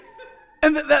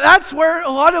And that's where a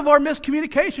lot of our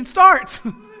miscommunication starts.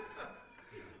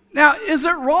 Now, is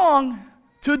it wrong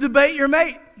to debate your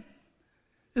mate?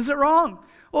 Is it wrong?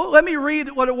 Well, let me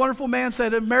read what a wonderful man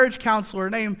said, a marriage counselor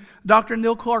named Dr.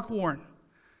 Neil Clark Warren.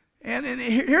 And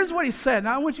here's what he said.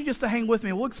 Now, I want you just to hang with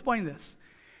me. We'll explain this.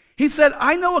 He said,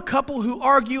 I know a couple who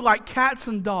argue like cats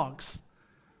and dogs,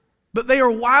 but they are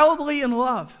wildly in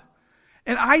love.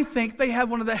 And I think they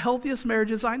have one of the healthiest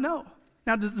marriages I know.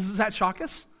 Now, does that shock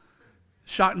us?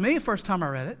 Shocked me the first time I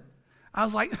read it. I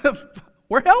was like,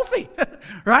 we're healthy,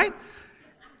 right?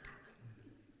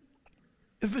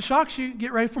 If it shocks you,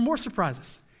 get ready for more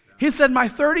surprises. He said, my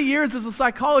 30 years as a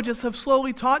psychologist have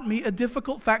slowly taught me a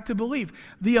difficult fact to believe.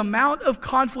 The amount of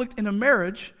conflict in a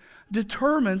marriage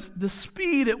determines the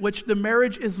speed at which the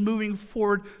marriage is moving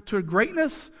forward toward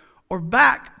greatness or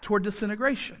back toward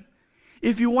disintegration.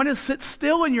 If you want to sit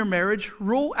still in your marriage,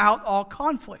 rule out all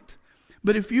conflict.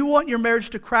 But if you want your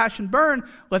marriage to crash and burn,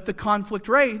 let the conflict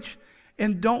rage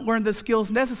and don't learn the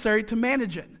skills necessary to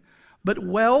manage it. But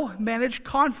well-managed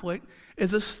conflict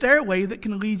is a stairway that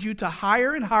can lead you to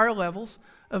higher and higher levels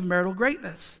of marital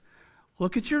greatness.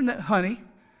 Look at your honey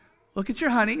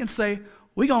and say,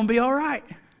 we're going to be all right.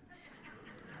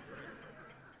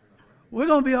 We're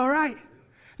going to be all right.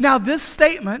 Now, this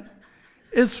statement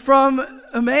is from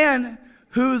a man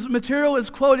whose material is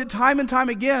quoted time and time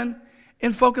again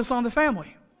in Focus on the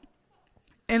Family.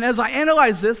 And as I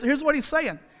analyze this, here's what he's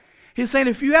saying. He's saying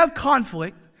if you have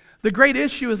conflict, the great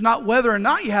issue is not whether or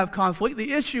not you have conflict.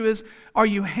 The issue is, are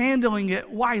you handling it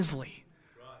wisely?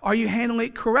 Are you handling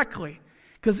it correctly?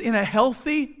 Because in a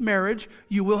healthy marriage,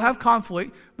 you will have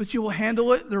conflict, but you will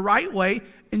handle it the right way,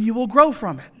 and you will grow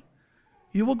from it.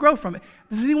 You will grow from it.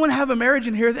 Does anyone have a marriage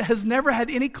in here that has never had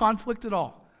any conflict at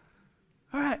all?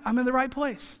 All right, I'm in the right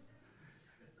place.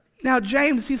 Now,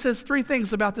 James, he says three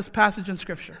things about this passage in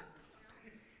Scripture.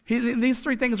 These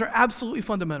three things are absolutely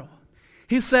fundamental.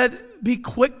 He said, be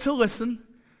quick to listen,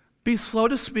 be slow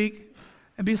to speak,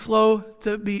 and be slow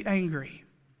to be angry.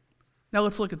 Now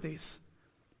let's look at these.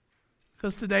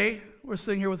 Because today, we're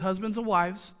sitting here with husbands and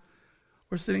wives.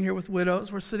 We're sitting here with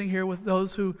widows. We're sitting here with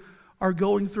those who are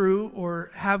going through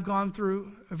or have gone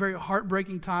through a very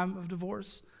heartbreaking time of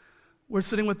divorce. We're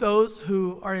sitting with those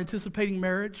who are anticipating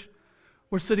marriage.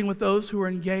 We're sitting with those who are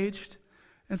engaged.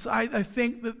 And so I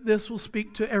think that this will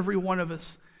speak to every one of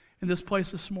us in this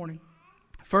place this morning.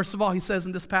 First of all, he says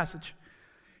in this passage,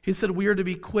 he said we are to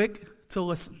be quick to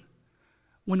listen.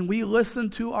 When we listen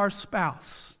to our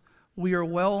spouse, we are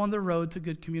well on the road to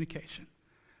good communication.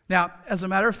 Now, as a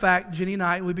matter of fact, Jenny and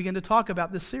I, we began to talk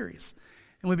about this series.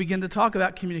 And we begin to talk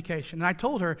about communication. And I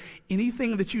told her,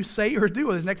 anything that you say or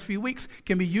do in the next few weeks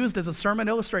can be used as a sermon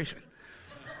illustration.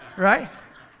 Right?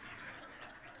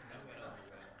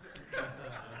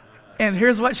 And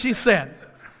here's what she said.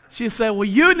 She said, well,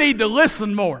 you need to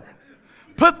listen more.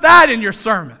 Put that in your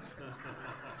sermon.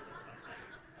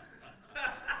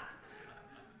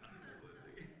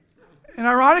 And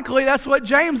ironically, that's what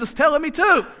James is telling me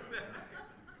too.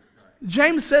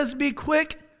 James says, be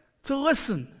quick to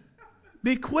listen.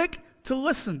 Be quick to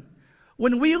listen.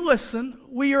 When we listen,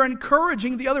 we are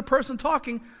encouraging the other person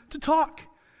talking to talk.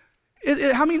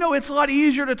 How many know it's a lot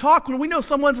easier to talk when we know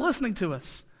someone's listening to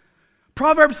us?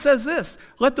 Proverbs says this,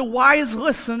 let the wise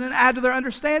listen and add to their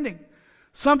understanding.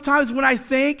 Sometimes when I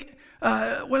think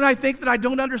that I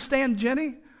don't understand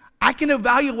Jenny, I can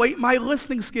evaluate my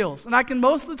listening skills. And I can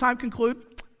most of the time conclude,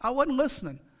 I wasn't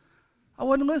listening.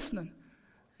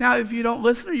 Now, if you don't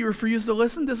listen or you refuse to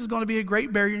listen, this is going to be a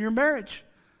great barrier in your marriage.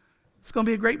 It's going to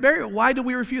be a great barrier. Why do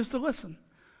we refuse to listen?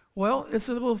 Well, it's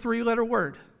a little 3-letter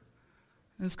word.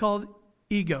 And it's called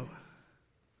ego.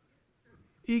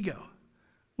 Ego.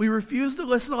 We refuse to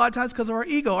listen a lot of times because of our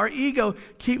ego. Our ego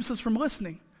keeps us from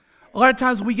listening. A lot of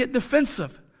times we get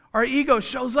defensive. Our ego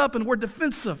shows up and we're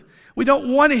defensive. We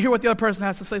don't want to hear what the other person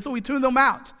has to say, so we tune them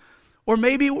out. Or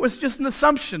maybe it was just an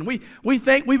assumption. We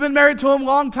think we've been married to them a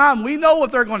long time. We know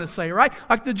what they're going to say, right?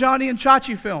 Like the Johnny and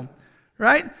Chachi film,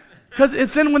 right? Because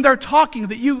it's in when they're talking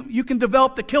that you can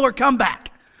develop the killer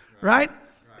comeback, right?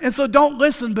 And so don't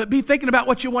listen, but be thinking about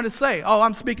what you want to say. Oh,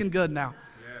 I'm speaking good now.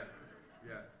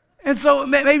 And so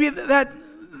maybe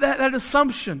that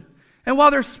assumption. And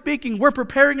while they're speaking, we're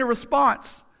preparing a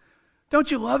response. Don't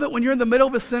you love it when you're in the middle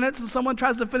of a sentence and someone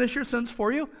tries to finish your sentence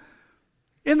for you?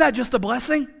 Isn't that just a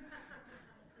blessing?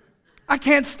 I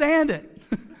can't stand it.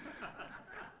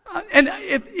 And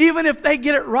even if they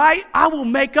get it right, I will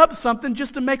make up something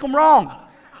just to make them wrong.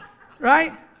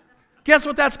 Right? Guess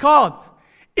what that's called?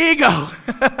 Ego.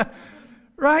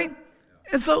 Right?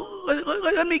 And so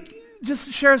let me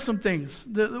just share some things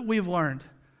that we've learned.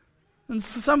 And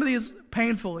some of these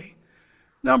painfully.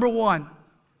 Number one,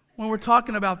 when we're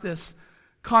talking about this,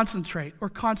 concentrate or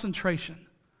concentration.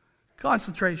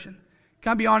 Concentration.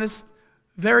 Can I be honest?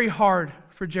 Very hard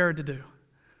for Jared to do.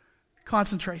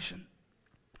 Concentration.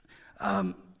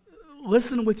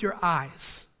 Listen with your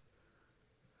eyes.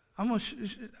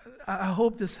 I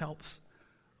hope this helps.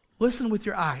 Listen with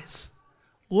your eyes.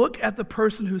 Look at the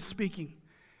person who's speaking.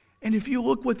 And if you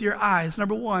look with your eyes,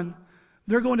 number one,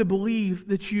 they're going to believe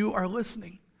that you are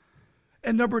listening.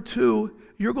 And number two,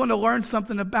 you're going to learn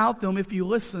something about them if you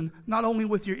listen, not only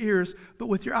with your ears, but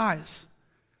with your eyes.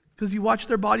 Because you watch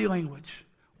their body language.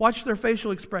 Watch their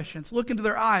facial expressions. Look into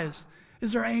their eyes.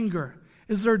 Is there anger?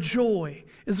 Is there joy?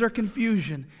 Is there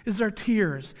confusion? Is there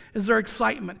tears? Is there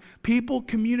excitement? People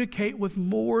communicate with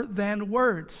more than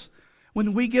words.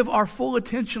 When we give our full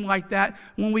attention like that,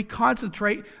 when we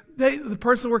concentrate, the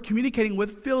person we're communicating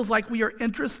with feels like we are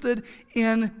interested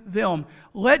in them.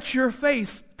 Let your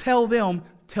face tell them,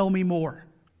 tell me more.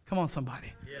 Come on,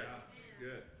 somebody. Yeah,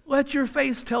 good. Let your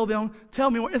face tell them,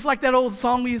 tell me more. It's like that old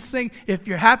song we used to sing, if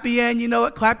you're happy and you know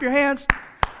it, clap your hands.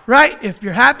 Right? If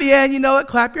you're happy and you know it,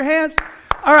 clap your hands.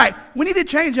 All right, we need to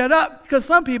change that up because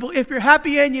some people, if you're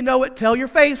happy and you know it, tell your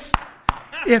face.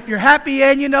 If you're happy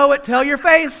and you know it, tell your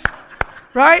face.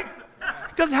 Right?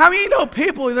 Because how many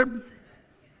people,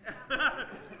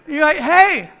 you're like,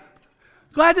 hey,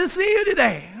 glad to see you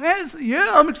today. Man,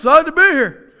 yeah, I'm excited to be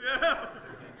here.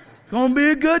 Gonna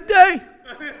be a good day.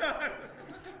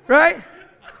 Right?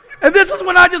 And this is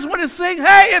when I just want to sing,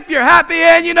 hey, if you're happy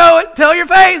and you know it, tell your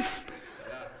face.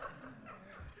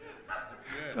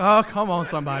 Oh, come on,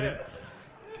 somebody.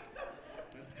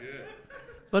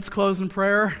 Let's close in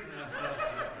prayer.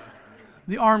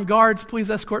 The armed guards, please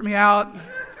escort me out.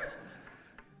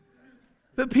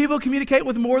 But people communicate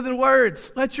with more than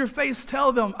words. Let your face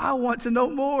tell them, I want to know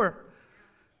more.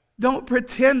 Don't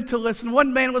pretend to listen.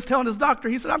 One man was telling his doctor,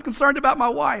 he said, I'm concerned about my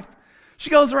wife. She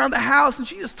goes around the house and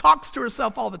she just talks to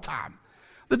herself all the time.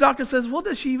 The doctor says, well,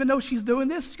 does she even know she's doing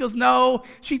this? She goes, no,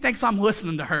 she thinks I'm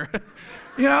listening to her.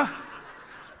 You know?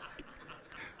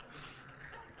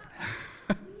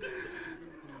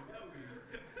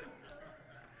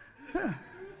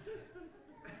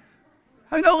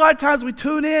 I know a lot of times we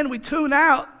tune in, we tune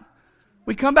out.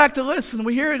 We come back to listen.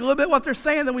 We hear a little bit what they're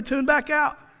saying, then we tune back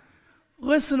out.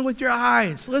 Listen with your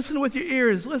eyes. Listen with your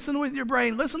ears. Listen with your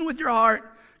brain. Listen with your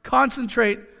heart.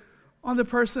 Concentrate on the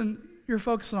person you're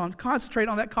focusing on. Concentrate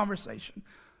on that conversation.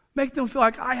 Make them feel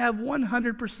like I have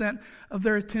 100% of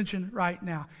their attention right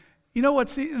now. You know what?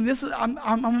 See, and this is I'm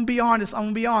going to be honest. I'm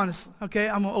going to be honest. Okay,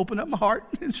 I'm going to open up my heart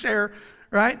and share.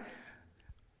 Right?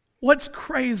 What's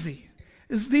crazy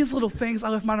is these little things. I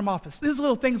left mine in my office. These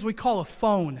little things we call a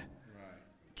phone.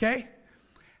 Okay?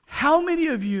 How many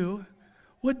of you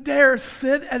would dare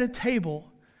sit at a table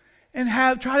and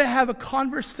try to have a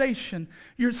conversation?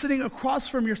 You're sitting across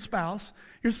from your spouse.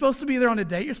 You're supposed to be there on a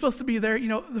date. You're supposed to be there,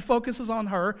 the focus is on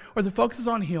her or the focus is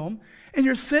on him. And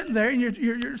you're sitting there and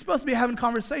you're supposed to be having a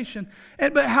conversation.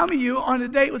 But how many of you on a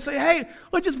date would say, hey,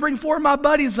 let's just bring 4 of my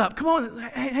buddies up. Come on,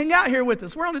 hang out here with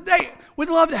us. We're on a date. We'd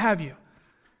love to have you.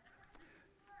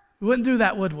 We wouldn't do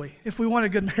that, would we? If we want a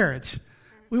good marriage.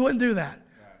 We wouldn't do that.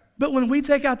 But when we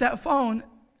take out that phone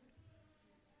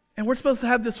and we're supposed to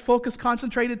have this focused,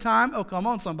 concentrated time, oh, come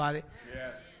on, somebody.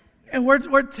 Yeah. And we're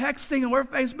texting and we're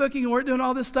Facebooking and we're doing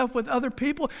all this stuff with other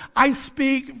people. I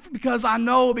speak because I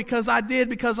know, because I did,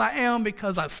 because I am,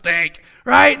 because I stink,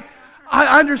 right?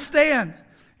 I understand.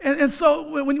 And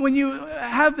so when you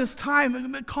have this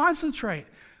time, concentrate.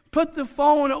 Put the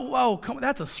phone, whoa, come on,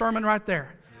 that's a sermon right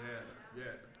there.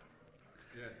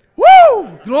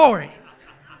 Woo! Glory.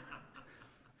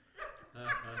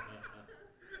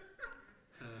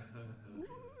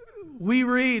 We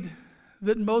read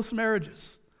that most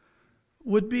marriages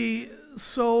would be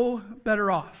so better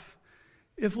off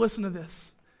if, listen to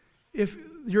this, if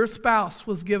your spouse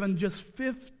was given just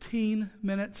 15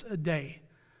 minutes a day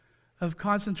of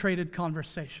concentrated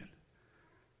conversation.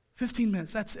 15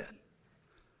 minutes, that's it.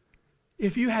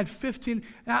 If you had 15,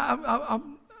 I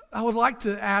would like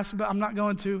to ask, but I'm not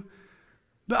going to,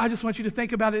 but I just want you to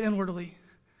think about it inwardly.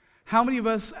 How many of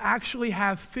us actually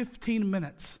have 15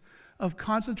 minutes of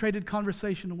concentrated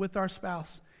conversation with our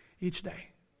spouse each day?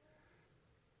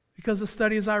 Because the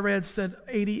studies I read said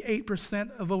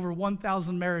 88% of over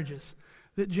 1,000 marriages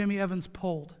that Jimmy Evans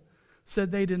polled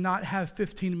said they did not have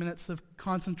 15 minutes of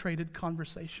concentrated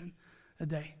conversation a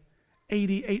day.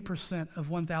 88% of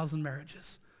 1,000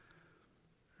 marriages.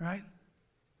 Right?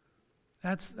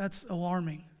 That's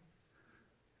alarming.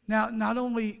 Now, not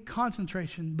only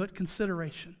concentration, but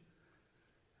consideration.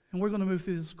 And we're going to move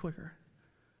through this quicker.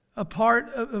 A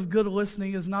part of good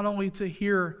listening is not only to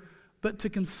hear but to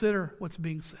consider what's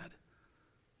being said.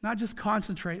 Not just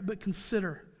concentrate, but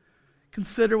consider.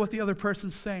 Consider what the other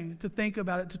person's saying, to think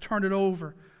about it, to turn it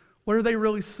over. What are they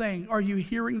really saying? Are you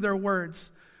hearing their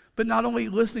words? But not only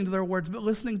listening to their words, but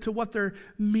listening to what they're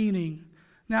meaning.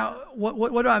 Now,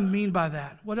 what do I mean by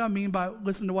that? What do I mean by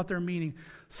listening to what they're meaning?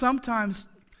 Sometimes,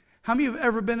 how many of you have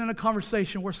ever been in a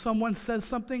conversation where someone says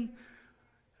something,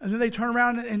 and then they turn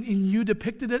around and you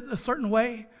depicted it a certain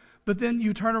way, but then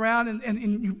you turn around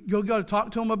and you go to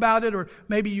talk to them about it, or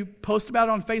maybe you post about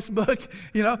it on Facebook,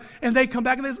 and they come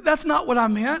back and they say, that's not what I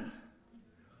meant. Right.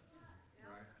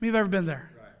 You've ever been there?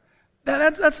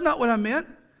 Right. That's not what I meant.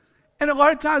 And a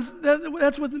lot of times,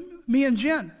 that's with me and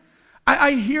Jen.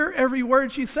 I hear every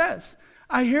word she says.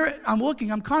 I hear it, I'm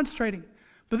looking, I'm concentrating.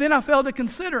 But then I fail to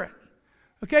consider it.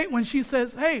 Okay, when she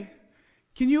says, hey,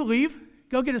 can you leave?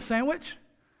 Go get a sandwich?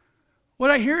 What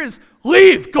I hear is,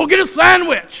 leave, go get a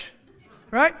sandwich,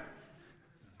 right?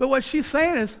 But what she's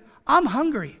saying is, I'm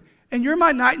hungry, and you're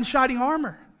my knight in shining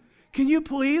armor. Can you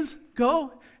please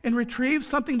go and retrieve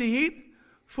something to eat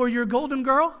for your golden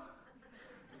girl?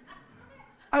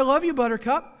 I love you,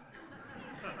 Buttercup.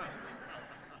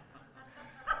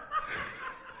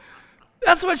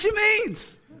 That's what she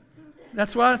means.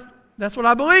 That's what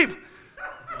I believe.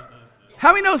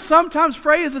 How many know sometimes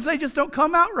phrases, they just don't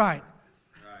come out right?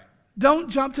 Don't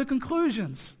jump to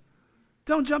conclusions.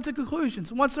 Don't jump to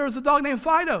conclusions. Once there was a dog named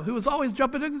Fido who was always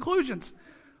jumping to conclusions.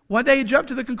 One day he jumped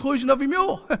to the conclusion of a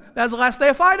mule. That was the last day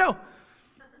of Fido.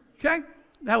 Okay?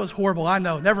 That was horrible, I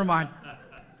know. Never mind.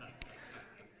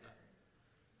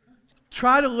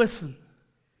 Try to listen,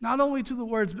 not only to the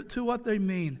words, but to what they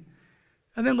mean.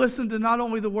 And then listen to not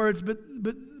only the words, but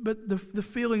the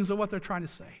feelings of what they're trying to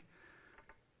say.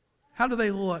 How do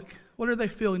they look? What are they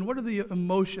feeling? What are the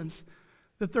emotions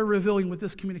that they're revealing with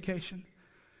this communication?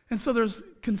 And so there's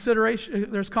consideration,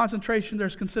 there's concentration,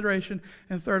 there's consideration,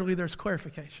 and thirdly, there's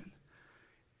clarification.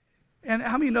 And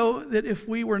how many know that if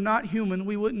we were not human,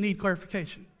 we wouldn't need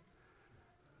clarification?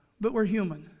 But we're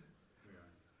human.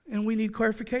 And we need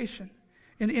clarification.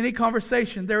 In any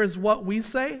conversation, there is what we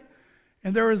say,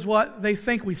 and there is what they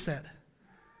think we said.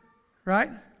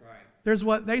 Right? There's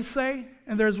what they say,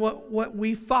 and there's what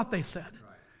we thought they said.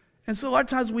 Right. And so a lot of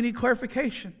times we need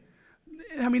clarification.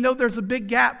 I mean, there's a big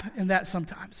gap in that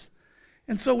sometimes.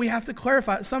 And so we have to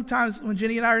clarify it. Sometimes when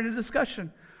Jenny and I are in a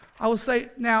discussion, I will say,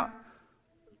 now,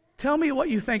 tell me what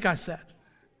you think I said.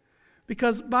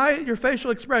 Because by your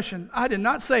facial expression, I did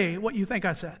not say what you think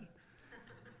I said.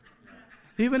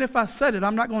 Even if I said it,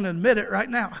 I'm not going to admit it right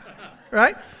now.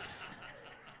 Right?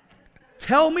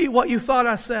 Tell me what you thought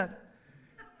I said.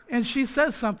 And she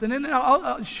says something,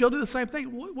 and she'll do the same thing.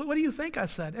 What do you think I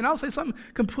said? And I'll say something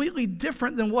completely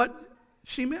different than what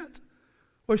she meant.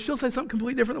 Or she'll say something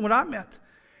completely different than what I meant.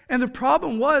 And the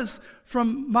problem was,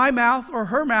 from my mouth or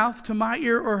her mouth to my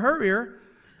ear or her ear,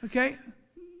 okay,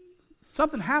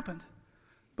 something happened.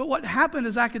 But what happened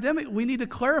is academic. We need to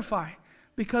clarify,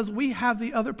 because we have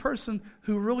the other person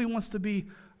who really wants to be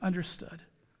understood.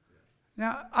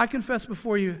 Now, I confess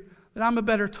before you that I'm a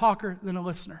better talker than a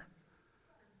listener.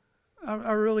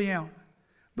 I really am.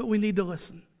 But we need to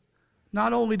listen.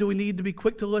 Not only do we need to be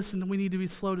quick to listen, we need to be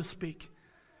slow to speak.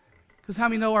 Because how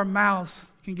many know our mouths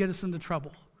can get us into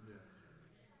trouble? Yeah.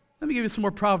 Let me give you some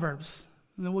more Proverbs,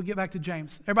 and then we'll get back to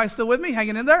James. Everybody still with me?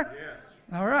 Hanging in there?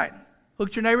 Yeah. All right. Look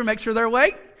at your neighbor, make sure they're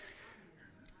awake.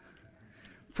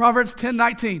 Proverbs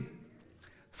 10:19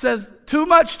 says, too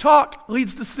much talk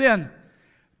leads to sin.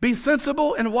 Be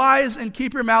sensible and wise and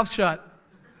keep your mouth shut.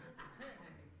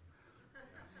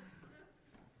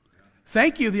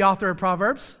 Thank you, the author of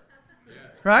Proverbs. Yeah.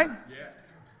 Right? Yeah.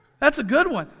 That's a good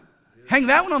one. Yeah. Hang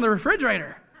that one on the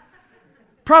refrigerator.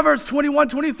 Proverbs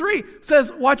 21:23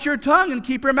 says, watch your tongue and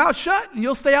keep your mouth shut, and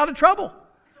you'll stay out of trouble.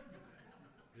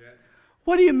 Yeah.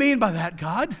 What do you mean by that,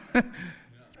 God?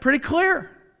 Pretty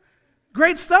clear.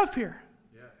 Great stuff here.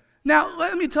 Yeah. Now,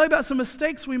 let me tell you about some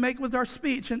mistakes we make with our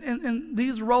speech and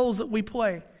these roles that we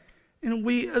play. And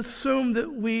we assume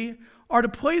that we are to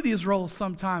play these roles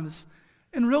sometimes.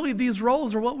 And really, these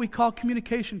roles are what we call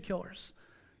communication killers.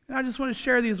 And I just want to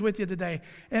share these with you today.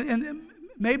 And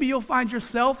maybe you'll find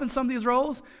yourself in some of these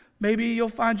roles. Maybe you'll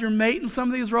find your mate in some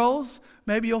of these roles.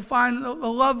 Maybe you'll find a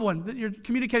loved one that you're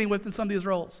communicating with in some of these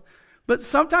roles. But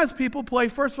sometimes people play,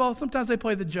 first of all, sometimes they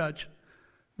play the judge.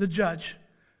 The judge.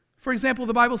 For example,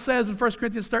 the Bible says in 1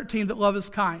 Corinthians 13 that love is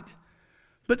kind.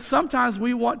 But sometimes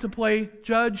we want to play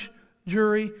judge,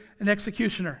 jury, and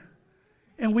executioner.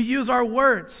 And we use our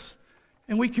words.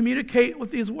 And we communicate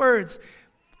with these words.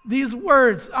 These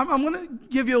words, I'm going to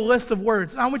give you a list of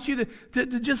words. I want you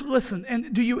to just listen.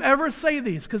 And do you ever say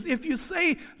these? Because if you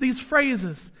say these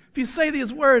phrases, If you say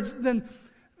these words, then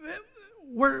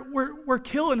we're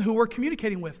killing who we're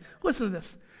communicating with. Listen to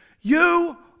this.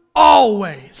 You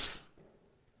always.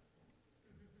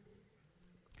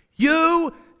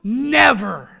 You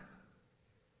never.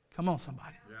 Come on,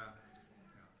 somebody. Yeah.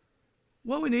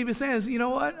 What we need to be saying is, you know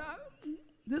what?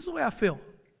 This is the way I feel.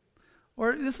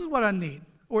 Or this is what I need.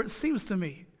 Or it seems to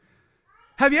me.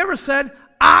 Have you ever said,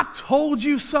 I told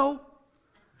you so?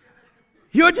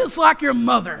 You're just like your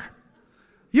mother.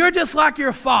 You're just like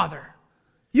your father.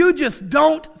 You just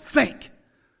don't think.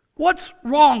 What's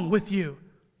wrong with you?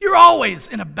 You're always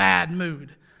in a bad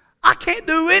mood. I can't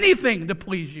do anything to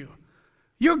please you.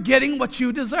 You're getting what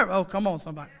you deserve. Oh, come on,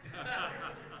 somebody.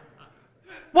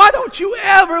 Why don't you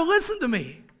ever listen to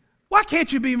me? Why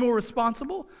can't you be more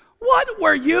responsible? What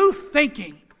were you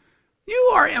thinking?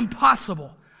 You are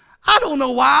impossible. I don't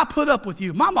know why I put up with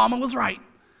you. My mama was right.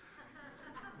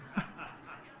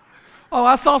 Oh,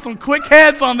 I saw some quick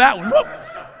heads on that one. Whoop.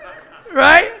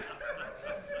 Right?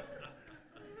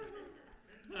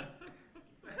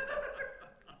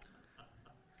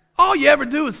 All you ever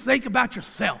do is think about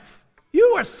yourself.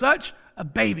 You are such a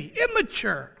baby,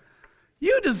 immature.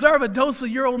 You deserve a dose of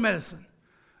your own medicine.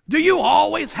 Do you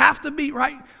always have to be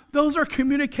right? Those are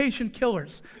communication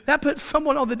killers. That puts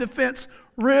someone on the defense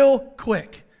real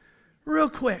quick. Real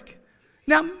quick.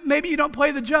 Now, maybe you don't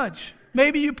play the judge.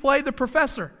 Maybe you play the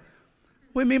professor.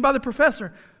 What do you mean by the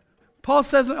professor? Paul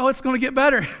says, it's going to get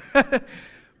better.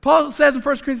 Paul says in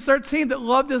 1 Corinthians 13 that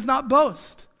love does not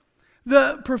boast.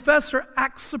 The professor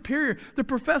acts superior. The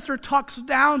professor talks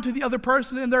down to the other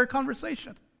person in their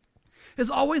conversation.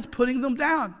 Is always putting them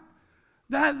down.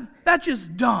 That's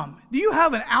just dumb. Do you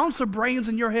have an ounce of brains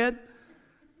in your head?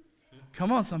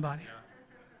 Come on, somebody.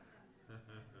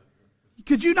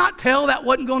 Could you not tell that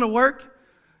wasn't going to work?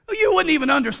 You wouldn't even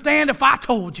understand if I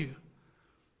told you.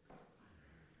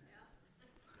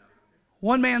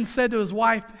 One man said to his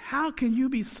wife, how can you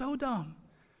be so dumb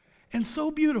and so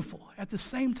beautiful at the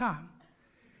same time?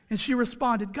 And she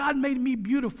responded, God made me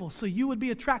beautiful so you would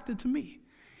be attracted to me.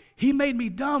 He made me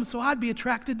dumb so I'd be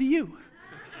attracted to you.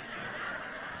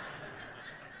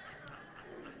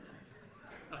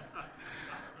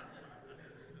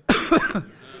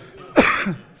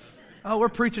 Oh, we're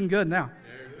preaching good now.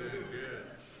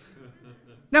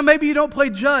 Now, maybe you don't play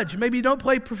judge. Maybe you don't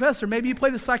play professor. Maybe you play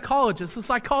the psychologist. The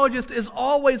psychologist is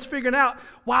always figuring out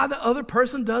why the other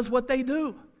person does what they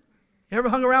do. You ever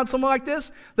hung around someone like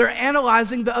this? They're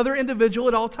analyzing the other individual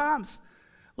at all times.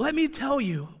 Let me tell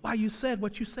you why you said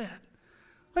what you said.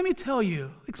 Let me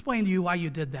explain to you why you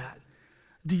did that.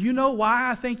 Do you know why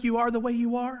I think you are the way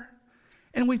you are?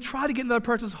 And we try to get into the other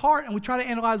person's heart and we try to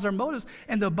analyze their motives.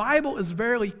 And the Bible is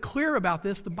very clear about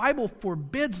this. The Bible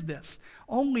forbids this.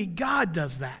 Only God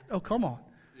does that. Oh, come on.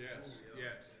 Yes.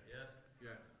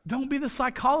 Don't be the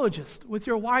psychologist with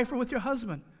your wife or with your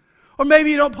husband. Or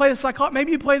maybe you don't play the psychologist.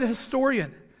 Maybe you play the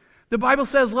historian. The Bible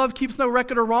says love keeps no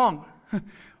record of wrong.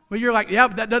 Well, you're like, yeah,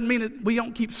 but that doesn't mean that we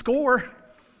don't keep score.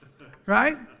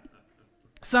 Right?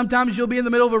 Sometimes you'll be in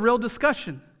the middle of a real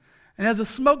discussion. And as a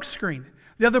smoke screen,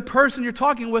 the other person you're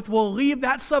talking with will leave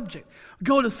that subject,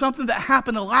 go to something that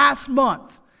happened last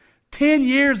month, 10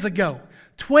 years ago,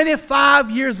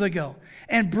 25 years ago,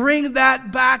 and bring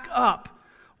that back up.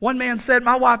 One man said,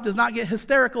 my wife does not get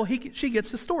hysterical, she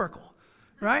gets historical,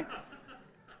 right?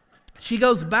 She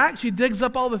goes back, she digs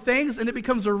up all the things, and it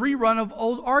becomes a rerun of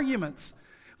old arguments.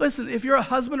 Listen, if you're a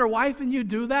husband or wife and you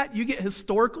do that, you get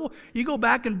historical, you go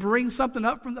back and bring something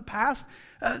up from the past,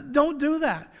 don't do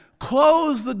that.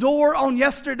 Close the door on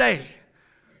yesterday.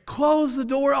 Close the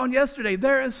door on yesterday.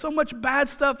 There is so much bad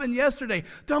stuff in yesterday.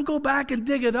 Don't go back and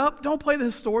dig it up. Don't play the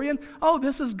historian. Oh,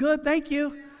 this is good. Thank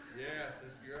you. Yes,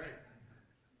 that's great.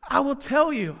 I will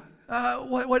tell you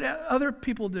what other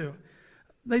people do.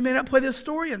 They may not play the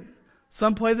historian.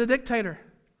 Some play the dictator.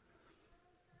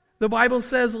 The Bible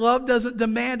says love doesn't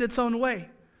demand its own way.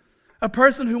 A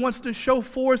person who wants to show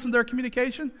force in their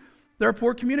communication, they're a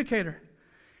poor communicator.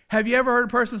 Have you ever heard a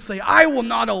person say, I will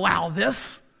not allow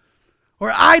this,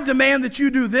 or I demand that you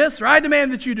do this, or I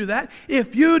demand that you do that.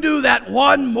 If you do that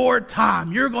one more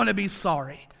time, you're going to be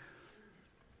sorry.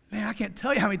 Man, I can't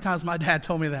tell you how many times my dad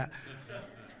told me that.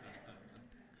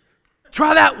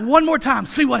 Try that one more time,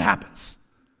 see what happens.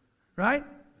 Right?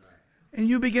 And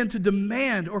you begin to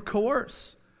demand or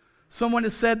coerce. Someone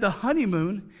has said the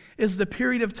honeymoon is the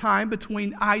period of time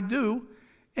between I do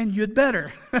and you'd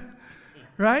better.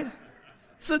 Right?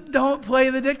 So don't play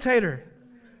the dictator.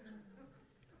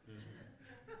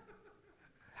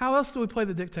 How else do we play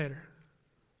the dictator?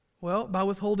 Well, by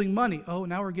withholding money. Oh,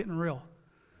 now we're getting real.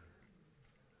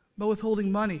 By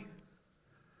withholding money.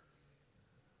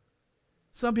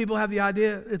 Some people have the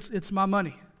idea it's my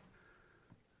money.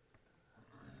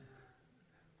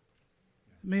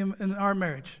 Me in our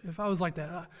marriage, if I was like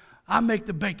that, I make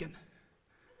the bacon.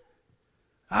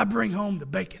 I bring home the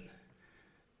bacon.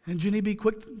 And Jenny be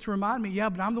quick to remind me, yeah,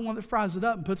 but I'm the one that fries it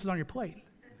up and puts it on your plate.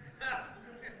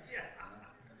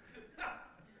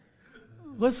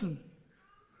 Listen,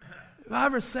 if I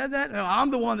ever said that,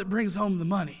 I'm the one that brings home the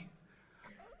money.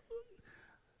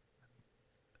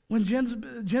 When Jen's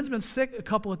been sick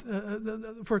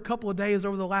for a couple of days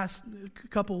over the last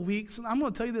couple of weeks, and I'm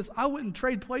going to tell you this, I wouldn't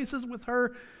trade places with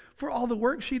her for all the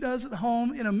work she does at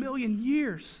home in a million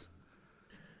years.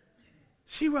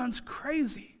 She runs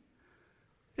crazy.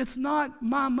 It's not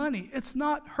my money. It's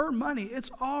not her money.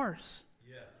 It's ours.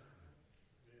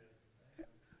 Yeah.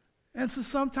 And so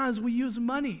sometimes we use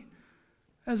money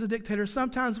as a dictator.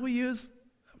 Sometimes we use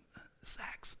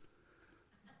sex.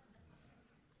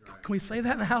 Can we say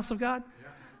that in the house of God?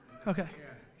 Yeah. Okay.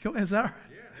 Yeah. Is that all right?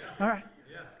 Yeah. All right.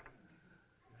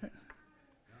 Yeah.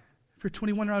 If you're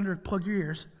 21 or under, plug your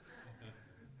ears.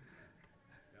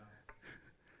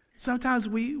 Sometimes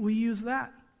we use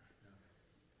that.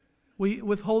 We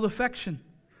withhold affection.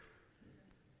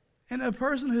 And a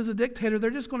person who's a dictator,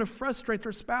 they're just going to frustrate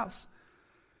their spouse.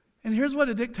 And here's what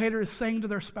a dictator is saying to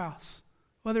their spouse,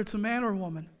 whether it's a man or a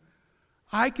woman.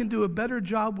 I can do a better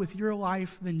job with your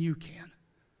life than you can.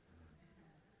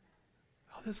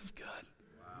 Oh, this is good.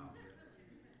 Wow.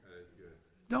 That is good.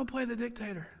 Don't play the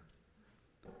dictator.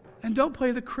 And don't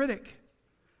play the critic.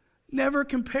 Never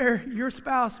compare your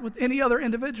spouse with any other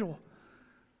individual.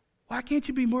 Why can't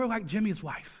you be more like Jimmy's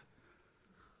wife?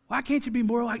 Why can't you be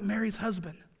more like Mary's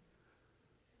husband?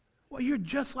 Well, you're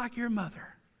just like your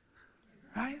mother,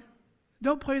 right?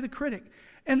 Don't play the critic.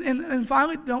 And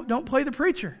finally, don't play the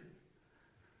preacher.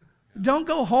 Don't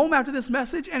go home after this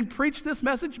message and preach this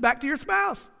message back to your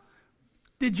spouse.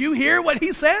 Did you hear what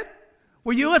he said?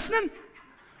 Were you listening?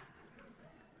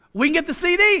 We can get the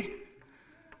CD.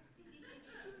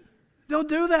 Don't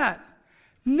do that.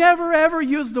 Never ever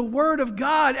use the word of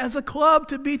God as a club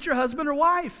to beat your husband or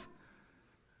wife.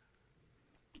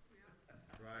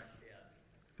 Right.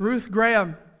 Ruth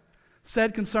Graham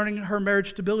said concerning her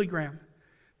marriage to Billy Graham,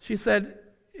 she said,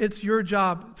 it's your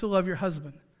job to love your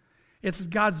husband. It's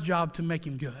God's job to make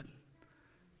him good.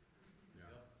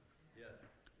 Yeah.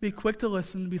 Be quick to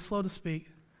listen, be slow to speak,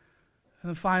 and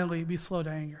then finally, be slow to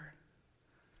anger.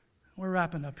 We're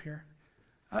wrapping up here.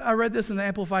 I read this in the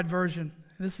Amplified Version.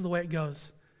 This is the way it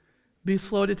goes. Be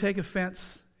slow to take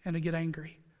offense and to get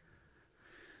angry.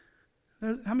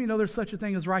 How many know there's such a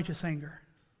thing as righteous anger?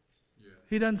 Yeah.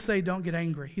 He doesn't say don't get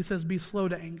angry. He says be slow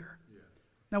to anger. Yeah.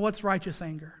 Now what's righteous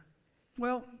anger?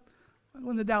 Well,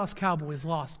 when the Dallas Cowboys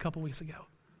lost a couple weeks ago.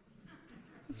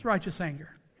 It's righteous anger.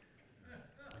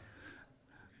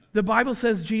 The Bible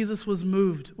says Jesus was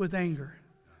moved with anger,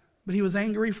 but he was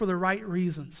angry for the right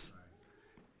reasons.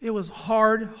 It was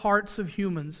hard hearts of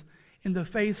humans in the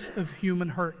face of human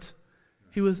hurt.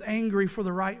 He was angry for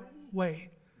the right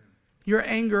way. Your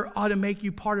anger ought to make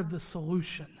you part of the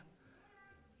solution,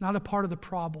 not a part of the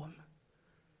problem.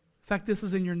 In fact, this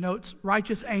is in your notes.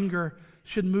 Righteous anger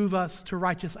should move us to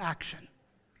righteous action.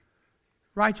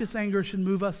 Righteous anger should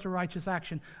move us to righteous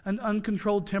action. An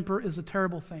uncontrolled temper is a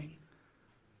terrible thing.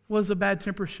 What does a bad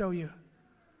temper show you?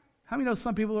 How many know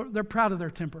some people, they're proud of their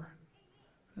temper?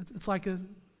 It's like a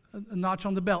notch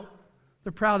on the belt.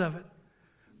 They're proud of it.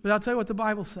 But I'll tell you what the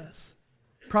Bible says.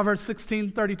 Proverbs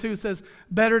 16:32 says,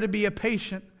 better to be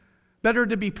patient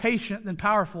than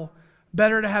powerful,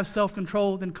 better to have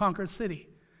self-control than conquer a city.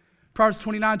 Proverbs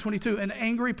 29:22, an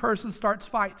angry person starts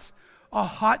fights. A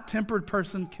hot-tempered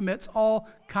person commits all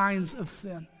kinds of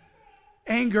sin.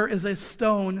 Anger is a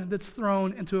stone that's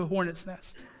thrown into a hornet's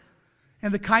nest.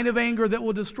 And the kind of anger that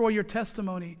will destroy your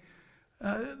testimony,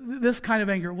 this kind of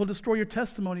anger will destroy your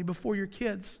testimony before your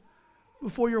kids,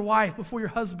 before your wife, before your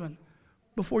husband,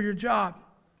 before your job,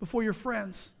 before your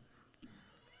friends.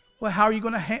 Well, how are you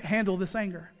going to handle this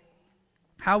anger?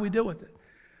 How we deal with it?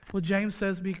 Well, James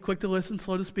says be quick to listen,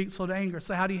 slow to speak, slow to anger.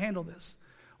 So how do you handle this?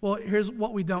 Well, here's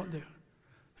what we don't do.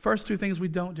 First two things we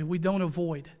don't do. We don't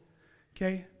avoid.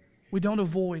 Okay? We don't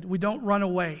avoid. We don't run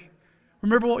away.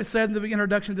 Remember what we said in the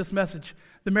introduction to this message.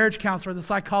 The marriage counselor, the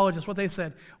psychologist, what they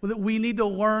said. Well, that we need to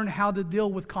learn how to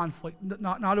deal with conflict,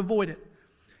 not avoid it.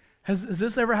 Has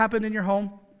this ever happened in your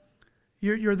home?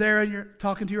 You're there and you're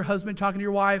talking to your husband, talking to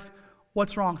your wife.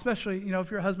 What's wrong? Especially,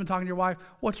 if you're a husband talking to your wife,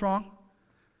 what's wrong?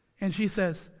 And she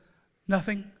says,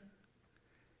 nothing.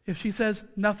 If she says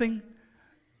nothing,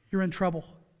 you're in trouble.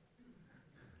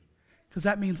 Because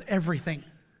that means everything.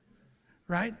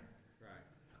 Right?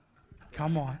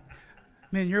 Come on.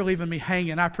 Man, you're leaving me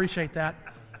hanging. I appreciate that.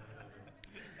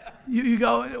 You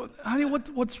go, honey,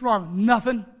 what's wrong?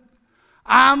 Nothing.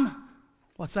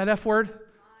 What's that F word?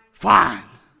 Fine.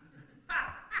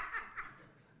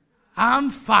 I'm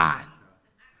fine.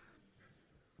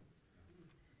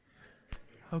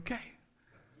 Okay.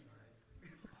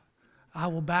 I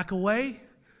will back away,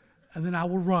 and then I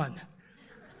will run.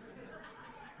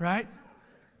 Right?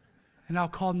 And I'll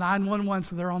call 911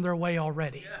 so they're on their way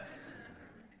already.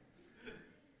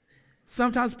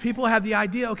 Sometimes people have the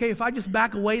idea, okay, if I just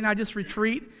back away and I just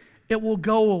retreat, it will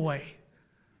go away.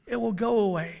 It will go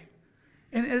away.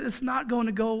 And it's not going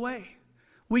to go away.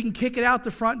 We can kick it out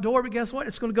the front door, but guess what?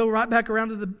 It's going to go right back around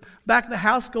to the back of the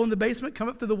house, go in the basement, come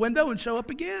up through the window, and show up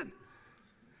again.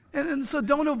 And so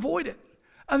don't avoid it.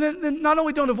 And then not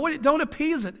only don't avoid it, don't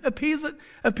appease it.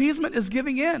 Appeasement is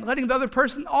giving in, letting the other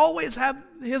person always have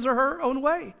his or her own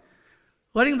way.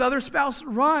 Letting the other spouse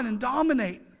run and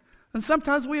dominate. And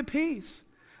sometimes we appease.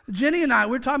 Jenny and I,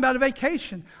 we were talking about a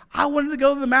vacation. I wanted to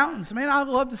go to the mountains. Man, I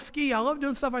love to ski. I love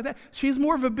doing stuff like that. She's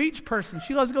more of a beach person.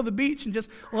 She loves to go to the beach and just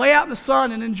lay out in the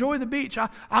sun and enjoy the beach.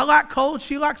 I like cold.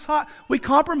 She likes hot. We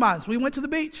compromised. We went to the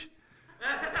beach.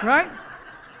 Right?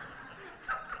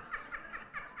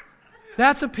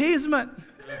 That's appeasement.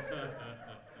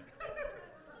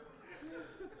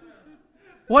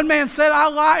 One man said, I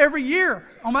lie every year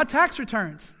on my tax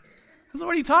returns. I said,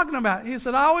 what are you talking about? He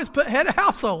said, I always put head of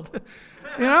household.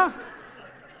 You know?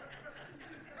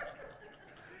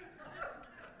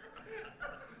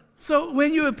 So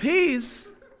when you appease,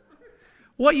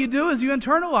 what you do is you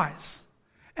internalize.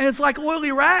 And it's like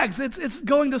oily rags. It's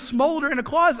going to smolder in a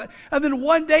closet. And then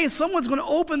one day someone's going to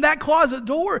open that closet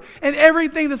door and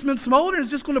everything that's been smoldering is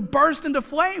just going to burst into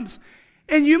flames.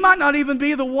 And you might not even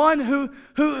be the one who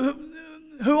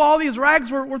all these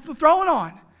rags were thrown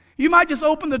on. You might just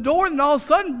open the door and all of a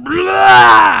sudden,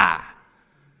 blah!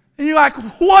 And you're like,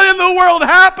 what in the world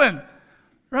happened?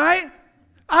 Right?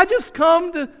 I just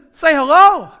come to say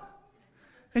hello.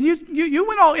 And you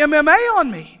went all MMA on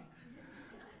me.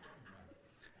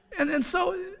 And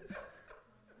so,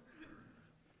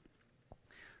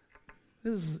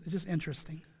 this is just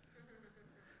interesting.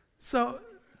 So,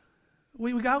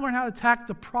 we got to learn how to attack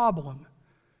the problem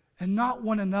and not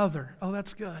one another. Oh,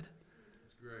 that's good.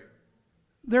 That's great.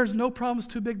 There's no problems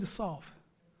too big to solve.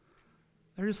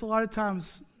 There's just a lot of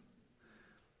times,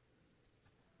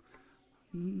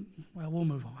 well, we'll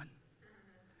move on.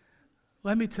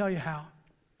 Let me tell you how.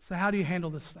 So how do you handle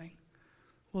this thing?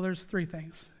 Well, there's 3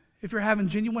 things. If you're having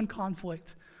genuine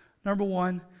conflict, number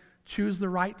 1, choose the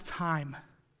right time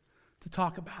to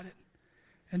talk about it.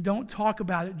 And don't talk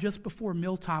about it just before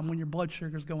mealtime when your blood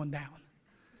sugar's going down.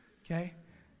 Okay?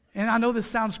 And I know this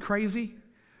sounds crazy,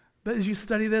 but as you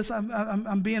study this,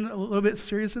 I'm being a little bit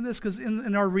serious in this because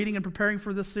in our reading and preparing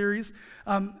for this series,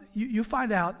 you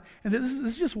find out, and this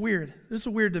is just weird. This is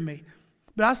weird to me.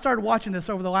 But I started watching this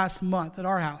over the last month at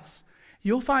our house.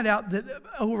 You'll find out that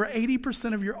over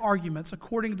 80% of your arguments,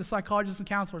 according to psychologists and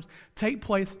counselors, take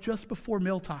place just before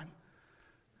mealtime.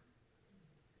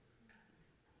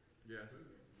 Yes.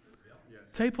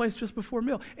 Take place just before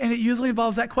meal. And it usually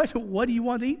involves that question, what do you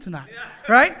want to eat tonight?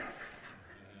 Yeah. Right?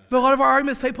 But a lot of our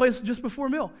arguments take place just before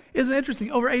meal. Isn't it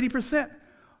interesting? Over 80%.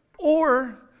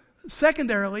 Or,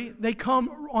 secondarily, they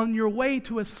come on your way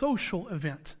to a social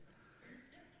event.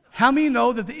 How many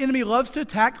know that the enemy loves to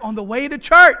attack on the way to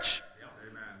church?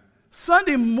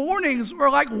 Sunday mornings were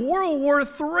like World War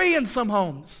III in some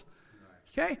homes.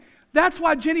 Okay? That's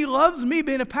why Jenny loves me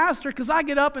being a pastor, because I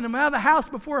get up and I'm out of the house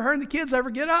before her and the kids ever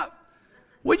get up.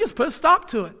 We just put a stop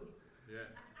to it. Yeah.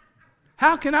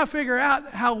 How can I figure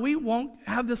out how we won't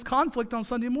have this conflict on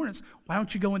Sunday mornings? Why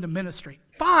don't you go into ministry?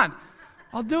 Fine,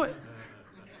 I'll do it.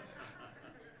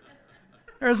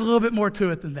 There's a little bit more to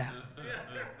it than that.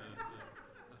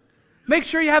 Make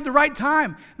sure you have the right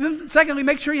time. Then secondly,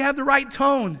 make sure you have the right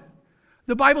tone.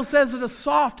 The Bible says that a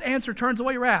soft answer turns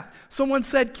away wrath. Someone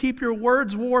said, keep your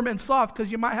words warm and soft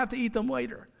because you might have to eat them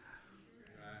later.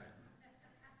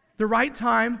 The right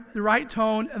time, the right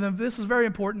tone, and then this is very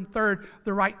important, third,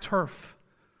 the right turf.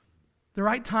 The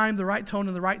right time, the right tone,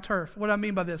 and the right turf. What do I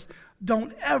mean by this?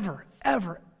 Don't ever,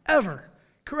 ever, ever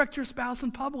correct your spouse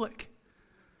in public.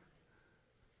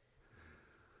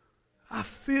 I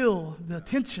feel the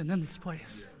tension in this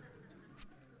place.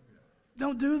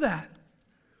 Don't do that.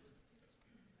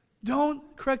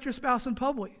 Don't correct your spouse in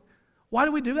public. Why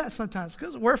do we do that sometimes?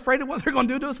 Because we're afraid of what they're going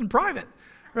to do to us in private,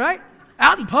 right?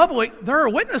 Out in public, there are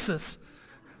witnesses.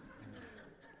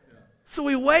 So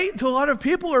we wait until a lot of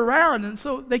people are around, and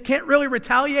so they can't really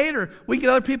retaliate, or we get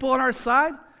other people on our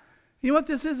side. You know what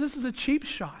this is? This is a cheap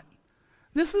shot.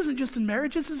 This isn't just in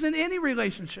marriage. This is in any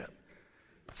relationship.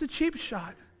 It's a cheap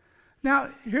shot. Now,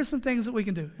 here's some things that we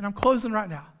can do, and I'm closing right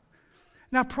now.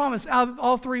 Now, I promise, out of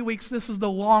all 3 weeks, this is the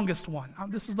longest one.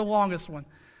 This is the longest one.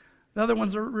 The other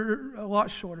ones are a lot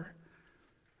shorter.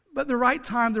 But the right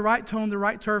time, the right tone, the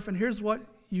right turf, and here's what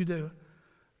you do.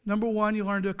 Number one, you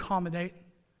learn to accommodate.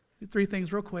 3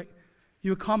 things real quick.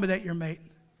 You accommodate your mate.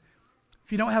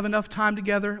 If you don't have enough time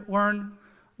together, learn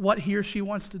what he or she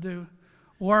wants to do.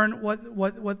 Learn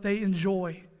what they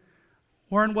enjoy.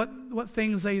 Learn what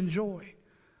things they enjoy.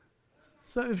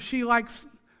 So if she likes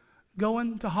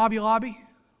going to Hobby Lobby,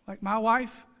 like my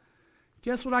wife,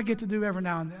 guess what I get to do every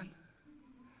now and then?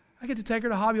 I get to take her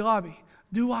to Hobby Lobby.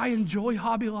 Do I enjoy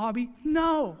Hobby Lobby?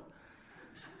 No.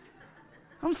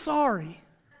 I'm sorry.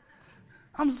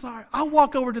 I'll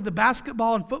walk over to the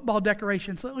basketball and football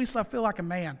decorations, so at least I feel like a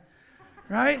man.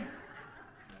 Right?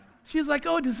 She's like,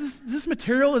 oh, does this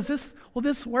material, will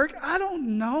this work? I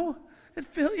don't know.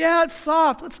 It's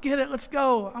soft. Let's get it. Let's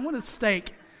go. I want a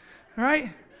steak. All right?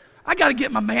 I got to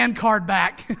get my man card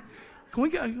back. Can we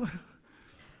go?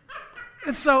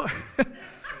 And so,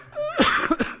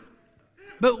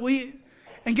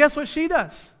 and guess what she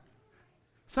does?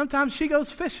 Sometimes she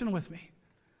goes fishing with me.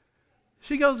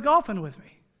 She goes golfing with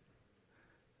me.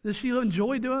 Does she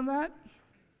enjoy doing that?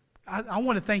 I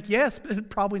want to think yes, but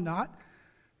probably not.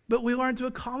 But we learn to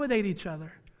accommodate each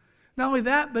other. Not only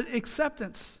that, but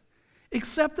acceptance.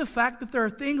 Accept the fact that there are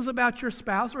things about your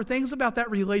spouse or things about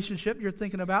that relationship you're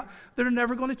thinking about that are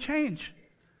never going to change.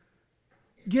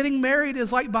 Getting married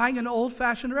is like buying an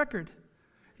old-fashioned record.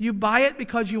 You buy it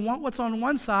because you want what's on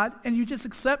one side, and you just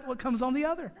accept what comes on the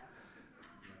other.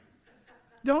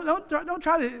 Don't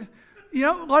try to, a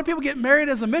lot of people get married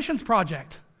as a missions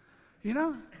project.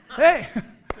 Hey,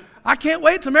 I can't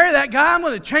wait to marry that guy. I'm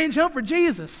going to change him for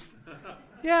Jesus.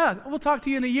 Yeah, we'll talk to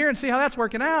you in a year and see how that's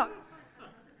working out.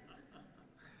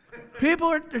 People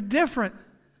are different.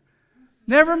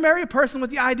 Never marry a person with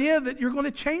the idea that you're going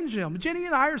to change them. Jenny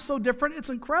and I are so different, it's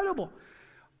incredible.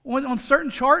 On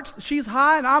certain charts, she's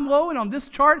high and I'm low, and on this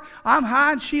chart, I'm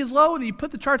high and she's low, and you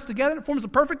put the charts together and it forms a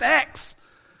perfect X,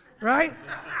 right?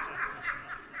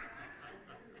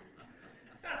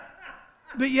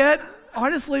 But yet,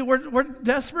 honestly, we're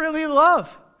desperately in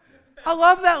love. I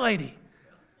love that lady.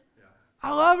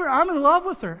 I love her. I'm in love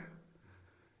with her.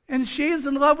 And she's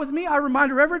in love with me. I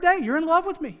remind her every day, you're in love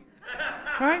with me.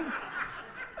 Right?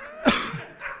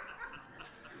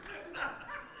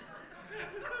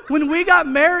 When we got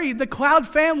married, the Cloud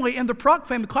family and the Pruck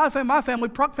family, Cloud family, my family,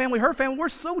 Pruck family, her family, we're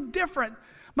so different.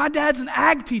 My dad's an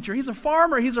ag teacher. He's a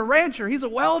farmer. He's a rancher. He's a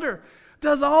welder.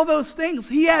 Does all those things.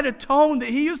 He had a tone that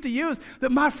he used to use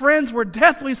that my friends were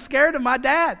deathly scared of my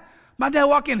dad. My dad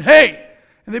walk in, hey,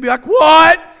 and they'd be like,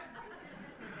 what?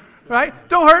 Right?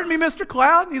 Don't hurt me, Mr.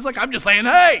 Cloud. And he's like, I'm just saying,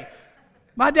 hey.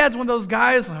 My dad's one of those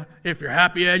guys, if you're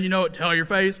happy and you know it, tell your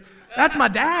face. That's my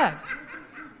dad.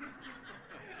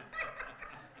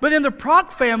 But in the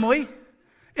Pruck family,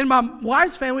 in my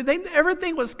wife's family,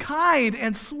 everything was kind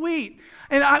and sweet.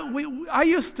 And I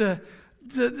used to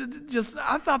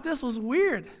I thought this was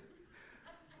weird.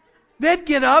 They'd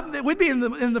get up, we'd be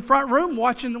in the front room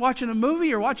watching a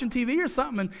movie or watching TV or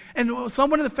something, and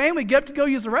someone in the family get up to go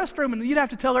use the restroom, and you'd have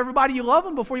to tell everybody you love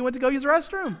them before you went to go use the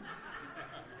restroom.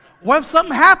 What if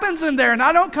something happens in there and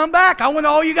I don't come back? I want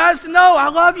all you guys to know I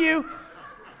love you.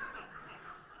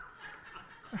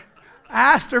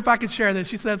 I asked her if I could share this.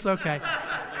 She said it's okay.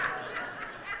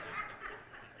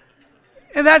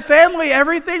 In that family,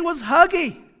 everything was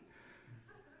huggy.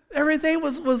 Everything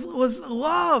was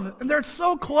love. And they're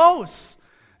so close.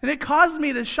 And it caused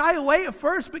me to shy away at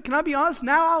first, but can I be honest?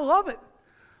 Now I love it.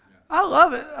 I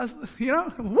love it.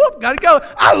 Whoop, got to go.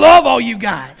 I love all you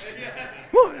guys.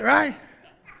 Whoop, right?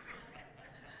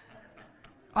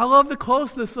 I love the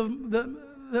closeness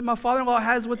that my father-in-law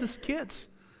has with his kids.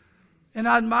 And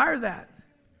I admire that.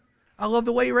 I love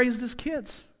the way he raised his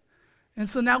kids. And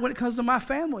so now when it comes to my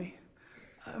family,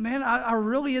 man, I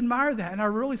really admire that. And I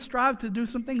really strive to do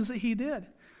some things that he did.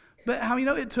 But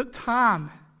it took time.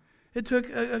 It took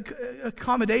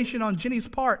accommodation on Jenny's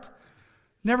part.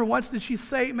 Never once did she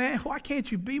say, man, why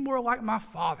can't you be more like my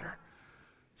father?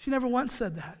 She never once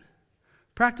said that.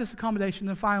 Practice accommodation,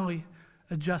 then finally,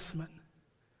 adjustment.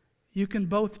 You can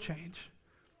both change.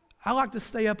 I like to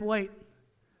stay up late.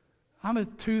 I'm a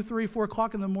 2, 3, 4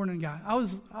 o'clock in the morning guy.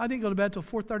 I didn't go to bed till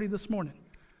 4:30 this morning.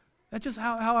 That's just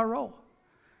how I roll.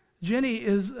 Jenny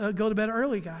is a go to bed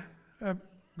early guy.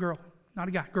 Girl, not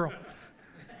a guy, girl.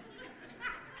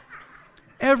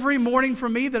 Every morning for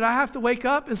me that I have to wake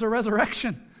up is a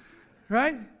resurrection,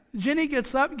 right? Jenny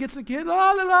gets up, gets a kid,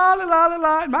 la la la la la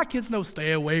la, and my kids know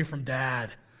stay away from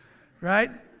dad, right?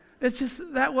 It's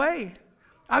just that way.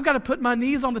 I've got to put my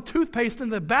knees on the toothpaste in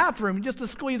the bathroom just to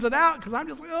squeeze it out because I'm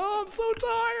just like, oh, I'm so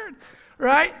tired,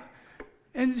 right?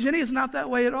 And Jenny is not that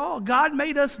way at all. God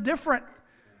made us different.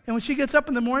 And when she gets up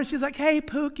in the morning, she's like, hey,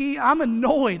 Pookie, I'm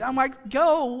annoyed. I'm like,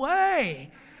 go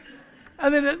away.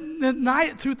 And then at night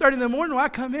at 2:30 in the morning, when I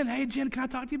come in, hey, Jen, can I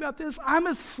talk to you about this? I'm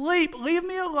asleep. Leave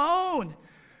me alone,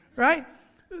 right?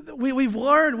 We've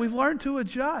learned to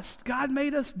adjust. God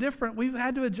made us different. We've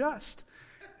had to adjust.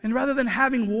 And rather than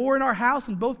having war in our house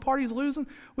and both parties losing,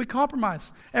 we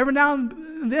compromise. Every now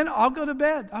and then, I'll go to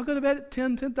bed. I'll go to bed at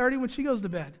 10:30 when she goes to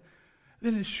bed.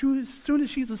 Then as soon as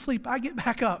she's asleep, I get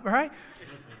back up, right?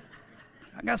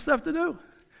 I got stuff to do.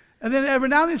 And then every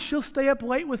now and then, she'll stay up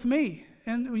late with me.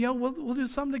 And, we'll do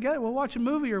something together. We'll watch a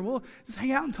movie or we'll just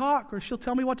hang out and talk. Or she'll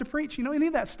tell me what to preach. Any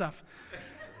of that stuff.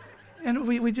 And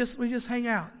we just hang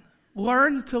out.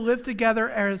 Learn to live together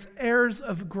as heirs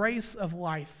of grace of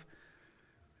life.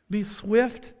 Be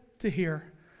swift to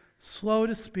hear, slow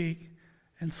to speak,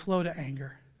 and slow to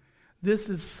anger. This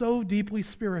is so deeply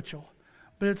spiritual,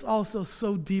 but it's also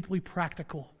so deeply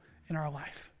practical in our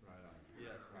life. Right. Yeah,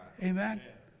 right. Amen?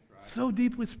 Yeah, right. So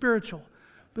deeply spiritual.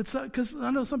 But because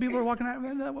I know some people are walking out,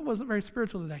 man, that wasn't very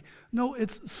spiritual today. No,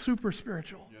 it's super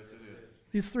spiritual. Yes, it is.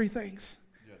 These three things.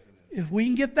 Yes, it is. If we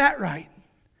can get that right,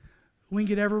 we can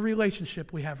get every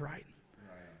relationship we have right.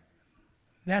 Right.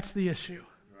 That's the issue.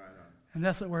 And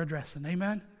that's what we're addressing.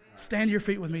 Amen? Stand to your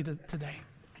feet with me today.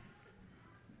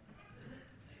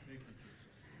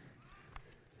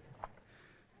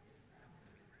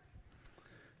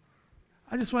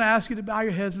 I just want to ask you to bow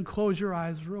your heads and close your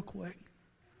eyes real quick.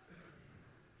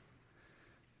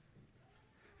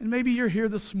 And maybe you're here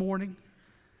this morning.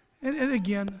 And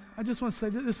again, I just want to say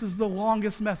that this is the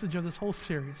longest message of this whole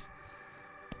series.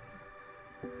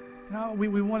 Now, we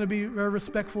want to be very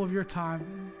respectful of your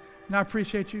time. And I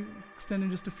appreciate you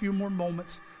extending just a few more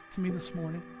moments to me this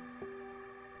morning.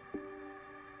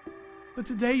 But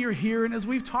today you're here, and as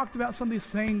we've talked about some of these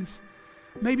things,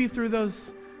 maybe through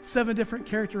those 7 different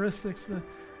characteristics,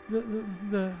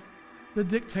 the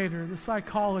dictator, the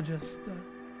psychologist,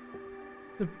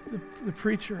 the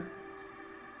preacher,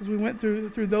 as we went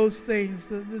through those things,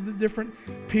 the different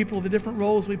people, the different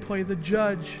roles we play, the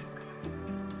judge,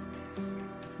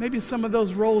 maybe some of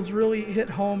those roles really hit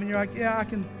home, and you're like, yeah, I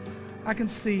can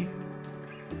see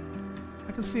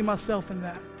myself in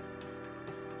that.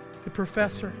 The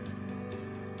professor.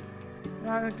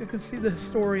 I can see the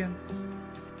historian.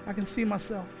 I can see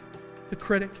myself. The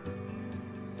critic.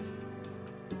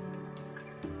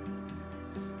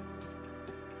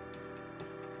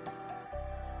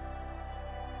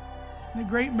 And a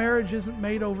great marriage isn't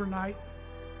made overnight.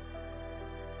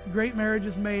 A great marriage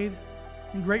is made,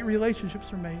 and great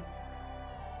relationships are made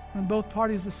when both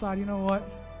parties decide, you know what?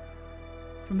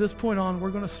 From this point on, we're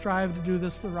going to strive to do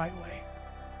this the right way.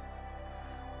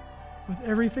 With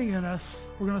everything in us,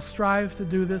 we're going to strive to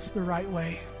do this the right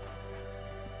way.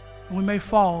 And we may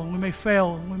fall, and we may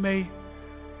fail, and we may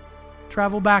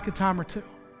travel back a time or two.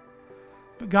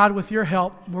 But God, with your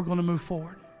help, we're going to move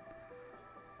forward.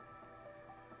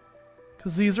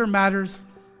 Because these are matters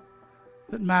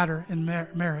that matter in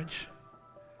marriage.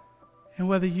 And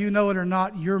whether you know it or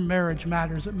not, your marriage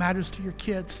matters. It matters to your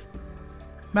kids.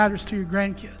 Matters to your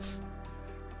grandkids.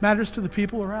 Matters to the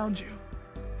people around you.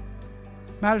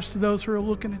 Matters to those who are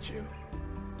looking at you.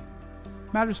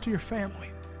 Matters to your family.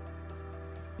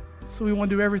 So we want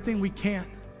to do everything we can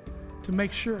to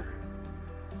make sure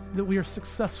that we are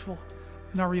successful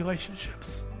in our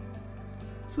relationships.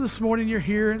 So this morning you're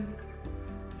here and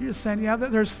you're just saying, yeah,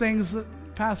 there's things that,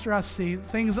 Pastor, I see,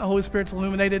 things that the Holy Spirit's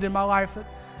illuminated in my life that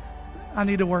I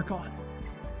need to work on.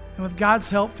 And with God's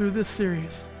help through this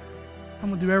series, I'm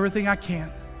going to do everything I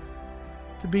can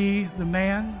to be the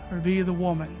man or be the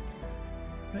woman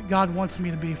that God wants me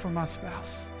to be for my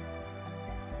spouse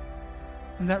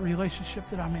in that relationship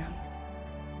that I'm in.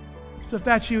 So if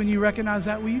that's you and you recognize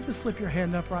that, will you just slip your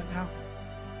hand up right now?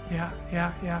 Yeah.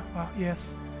 Wow,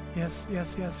 yes. There's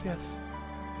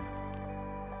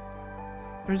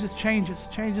just changes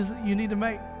that you need to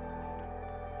make,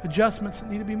 adjustments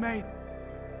that need to be made.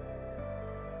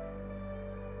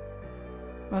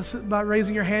 By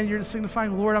raising your hand, you're just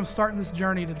signifying, Lord, I'm starting this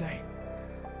journey today.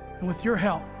 And with your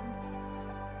help,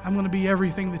 I'm going to be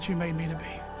everything that you made me to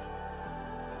be.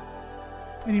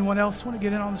 Anyone else want to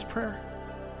get in on this prayer?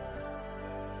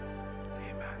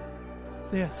 Amen.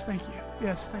 Yes, thank you.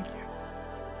 Yes, thank you.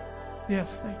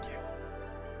 Yes, thank you.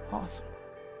 Awesome.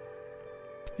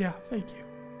 Yeah, thank you.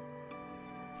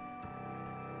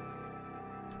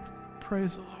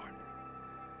 Praise the Lord.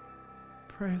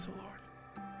 Praise the Lord.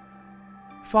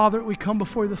 Father, we come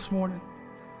before you this morning.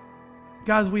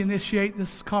 God, as we initiate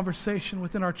this conversation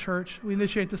within our church, we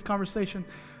initiate this conversation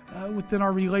within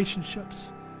our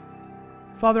relationships.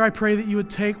 Father, I pray that you would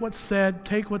take what's said,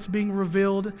 take what's being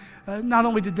revealed, not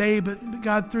only today, but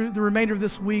God, through the remainder of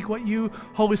this week, what you,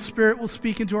 Holy Spirit, will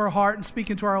speak into our heart and speak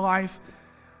into our life.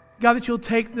 God, that you'll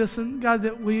take this, and God,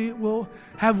 that we will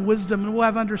have wisdom and we'll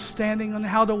have understanding on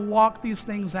how to walk these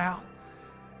things out.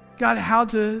 God, how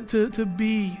to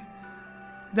be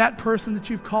that person that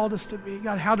you've called us to be.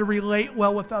 God, how to relate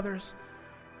well with others.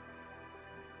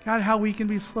 God, how we can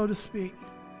be slow to speak,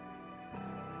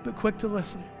 but quick to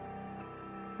listen,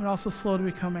 and also slow to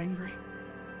become angry.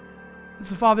 And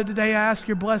so, Father, today I ask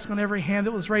your blessing on every hand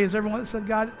that was raised, everyone that said,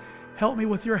 God, help me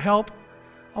with your help.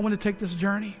 I want to take this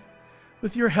journey.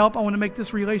 With your help, I want to make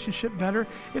this relationship better.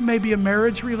 It may be a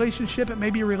marriage relationship. It may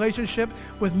be a relationship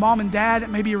with mom and dad. It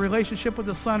may be a relationship with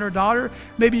a son or daughter.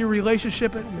 Maybe a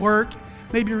relationship at work.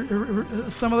 Maybe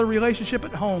some other relationship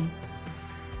at home.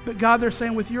 But God, they're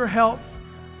saying, with your help,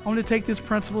 I want to take these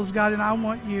principles, God, and I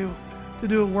want you to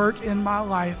do a work in my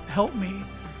life. Help me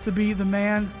to be the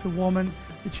man, the woman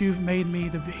that you've made me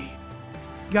to be.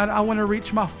 God, I want to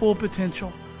reach my full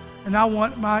potential, and I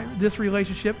want this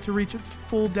relationship to reach its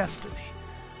full destiny.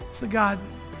 So God,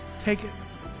 take it.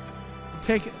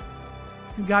 Take it.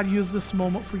 And God, use this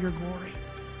moment for your glory.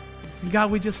 And God,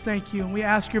 we just thank you, and we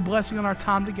ask your blessing on our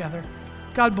time together.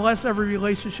 God, bless every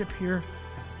relationship here.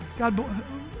 God,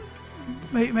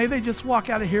 may they just walk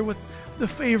out of here with the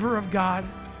favor of God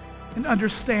and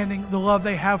understanding the love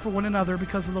they have for one another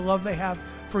because of the love they have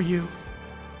for you.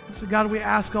 And so God, we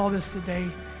ask all this today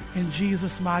in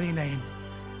Jesus' mighty name.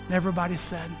 And everybody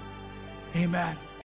said, amen.